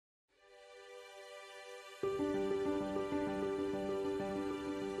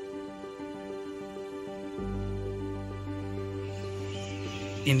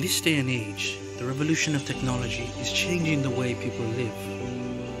In this day and age, the revolution of technology is changing the way people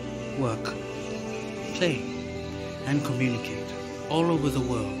live, work, play, and communicate all over the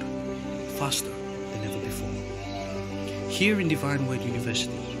world faster than ever before. Here in Divine Word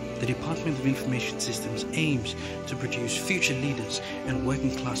University, the Department of Information Systems aims to produce future leaders and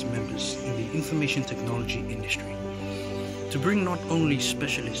working class members in the information technology industry, to bring not only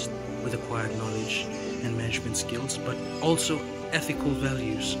specialists with acquired knowledge and management skills, but also ethical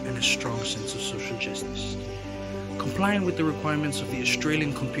values and a strong sense of social justice. Compliant with the requirements of the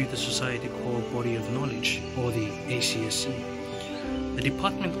Australian Computer Society Core Body of Knowledge, or the ACSC, the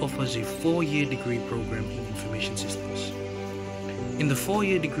department offers a 4-year degree program in information systems. In the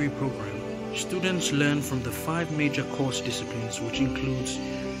 4-year degree program, students learn from the 5 major course disciplines, which includes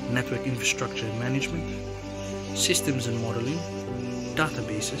network infrastructure and management, systems and modeling,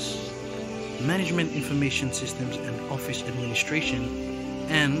 databases, management information systems and office administration,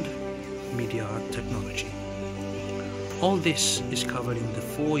 and media art technology. All this is covered in the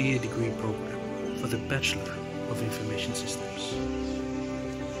 4-year degree program for the Bachelor of Information Systems.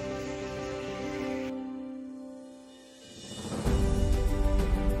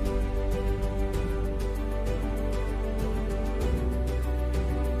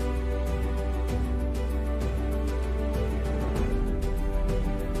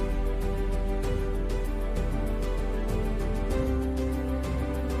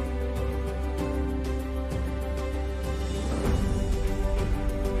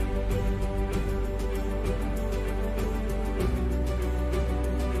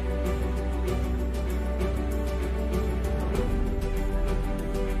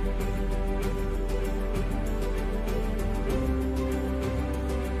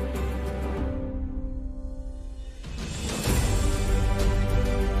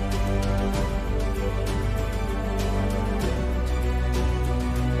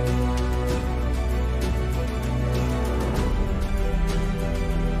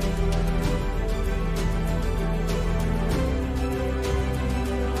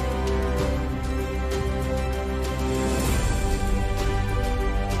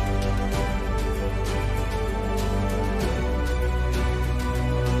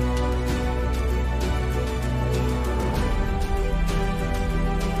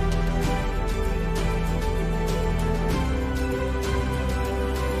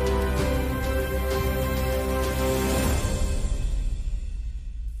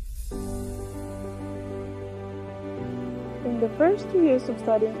 In the first 2 years of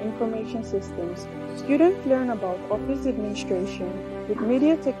studying information systems, students learn about office administration with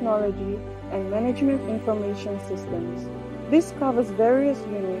media technology and management information systems. This covers various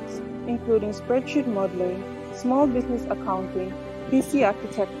units, including spreadsheet modeling, small business accounting, PC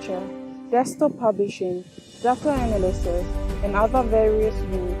architecture, desktop publishing, data analysis, and other various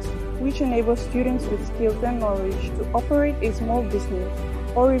units, which enable students with skills and knowledge to operate a small business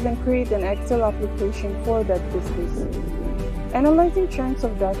or even create an Excel application for that business. Analyzing chunks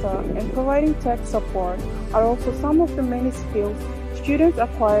of data and providing tech support are also some of the many skills students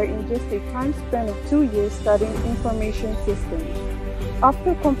acquire in just a time span of 2 years studying information systems.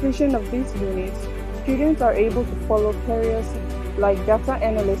 After completion of these units, students are able to follow careers like data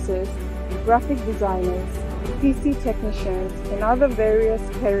analysis, graphic designers, PC technicians, and other various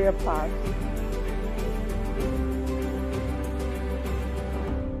career paths.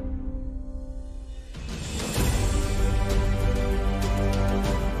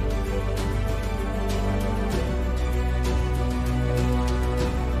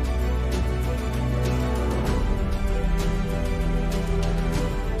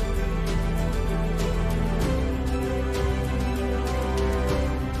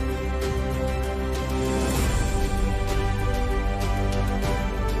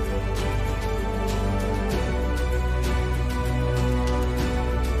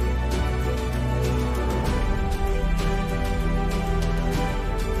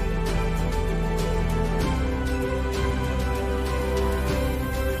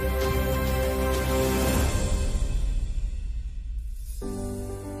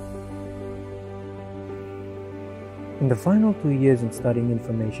 In the final 2 years in studying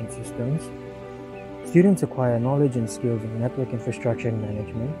information systems, students acquire knowledge and skills in network infrastructure and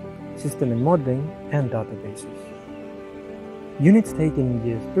management, system and modeling, and databases. Units taken in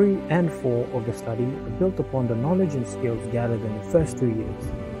years 3 and 4 of the study are built upon the knowledge and skills gathered in the first 2 years.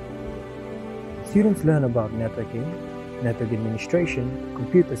 Students learn about networking, network administration,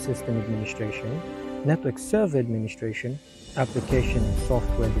 computer system administration, network server administration, application and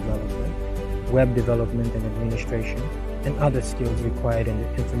software development, web development and administration, and other skills required in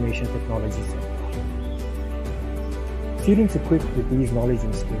the information technology sector. Students equipped with these knowledge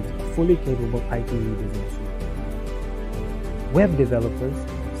and skills are fully capable IT leaders in the field. Web developers,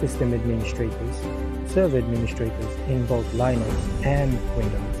 system administrators, server administrators in both Linux and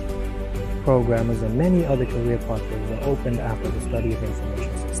Windows, programmers, and many other career pathways are opened after the study of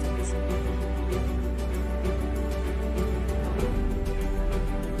information systems.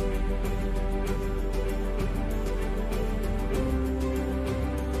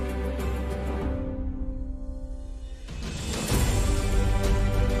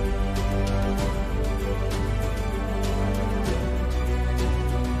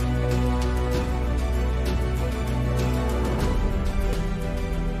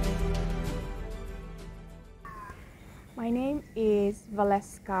 My name is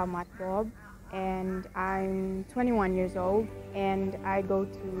Valeska Matbob, and I'm 21 years old, and I go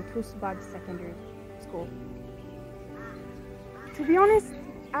to Tusbad Secondary School. To be honest,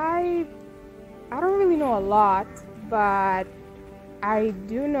 I don't really know a lot, but I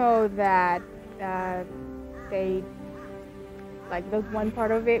do know that they, like, there's one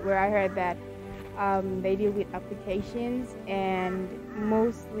part of it where I heard that they deal with applications and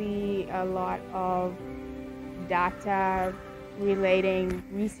mostly a lot of data relating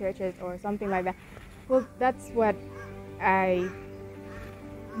researchers or something like that. Well, that's what I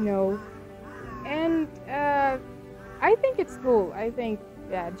know, and I think it's cool. I think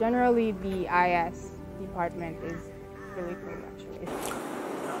generally the IS department is really cool, actually.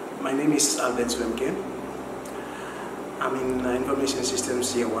 My name is Albert Swemke. I'm in Information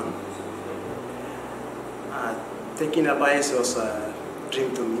Systems Year 1. Taking up IS was a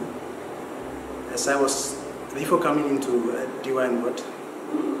dream to me, as I was, before coming into DY board,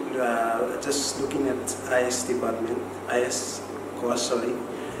 just looking at IS department, IS course, sorry,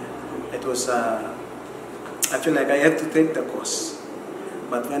 it was, I feel like I have to take the course.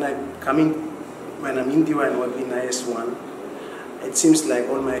 But when I'm in DY board in IS1, it seems like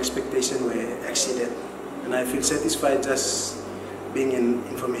all my expectations were exceeded. And I feel satisfied just being in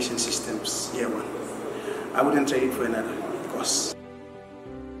Information Systems Year 1. I wouldn't trade it for another course.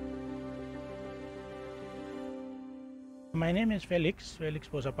 My name is Felix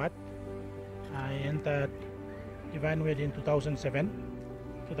Bosapat. I entered Divine Word in 2007.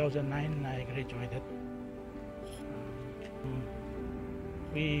 2009 I graduated.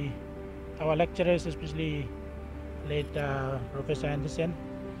 Our lecturers, especially late Professor Anderson,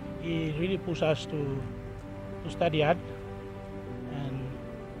 he really pushed us to study hard. And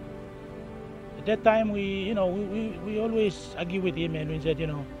at that time we always argue with him, and we said,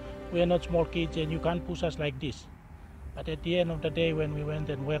 we are not small kids and you can't push us like this. But at the end of the day, when we went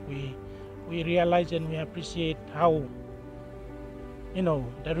and worked, we realized and we appreciate how,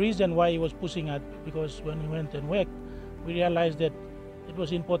 the reason why he was pushing us, because when we went and worked, we realized that it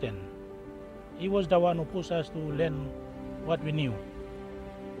was important. He was the one who pushed us to learn what we knew.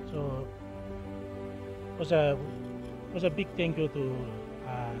 So it was a big thank you to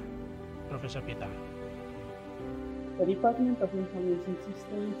Professor Peter. The Department of Information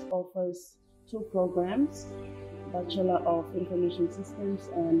Systems offers two programs: Bachelor of Information Systems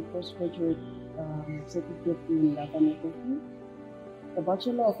and Postgraduate Certificate in Data Networking. The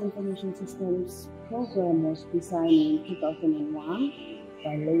Bachelor of Information Systems program was designed in 2001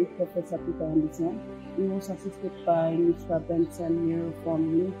 by late Professor Peter Anderson. He was assisted by Mr. Benson Miro from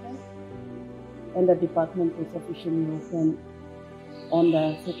UNICEF, and the department was officially opened on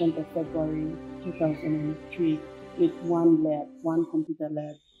the 2nd of February 2003 with one computer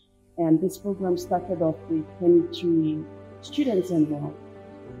lab. And this program started off with 23 students enrolled.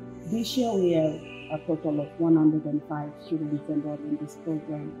 This year we have a total of 105 students enrolled in this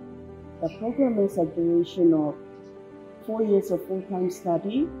program. The program has a duration of 4 years of full-time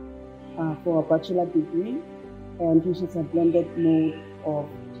study for a bachelor degree, and uses a blended mode of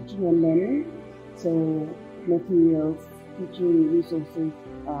teaching and learning. So materials, teaching resources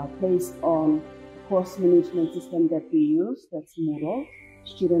based on course management system that we use, that's Moodle.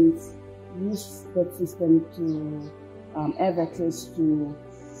 Students use that system to have access to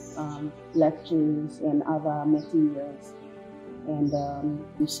lectures and other materials, and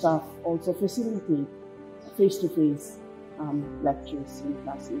staff also facilitate face-to-face lectures in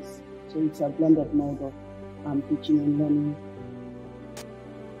classes. So it's a blended mode of teaching and learning.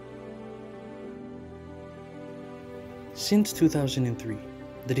 Since 2003,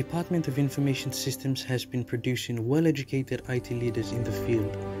 the Department of Information Systems has been producing well-educated IT leaders in the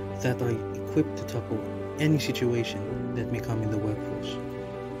field that are equipped to tackle any situation that may come in the workforce.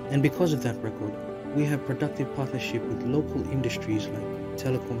 And because of that record, we have productive partnership with local industries like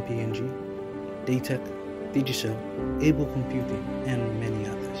Telecom PNG, Daytech, Digicel, Able Computing, and many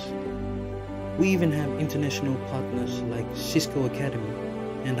others. We even have international partners like Cisco Academy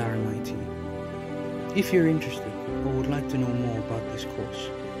and RMIT. If you're interested or would like to know more about this course,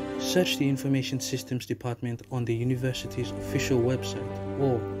 search the Information Systems Department on the university's official website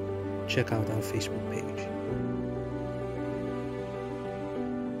or check out our Facebook page.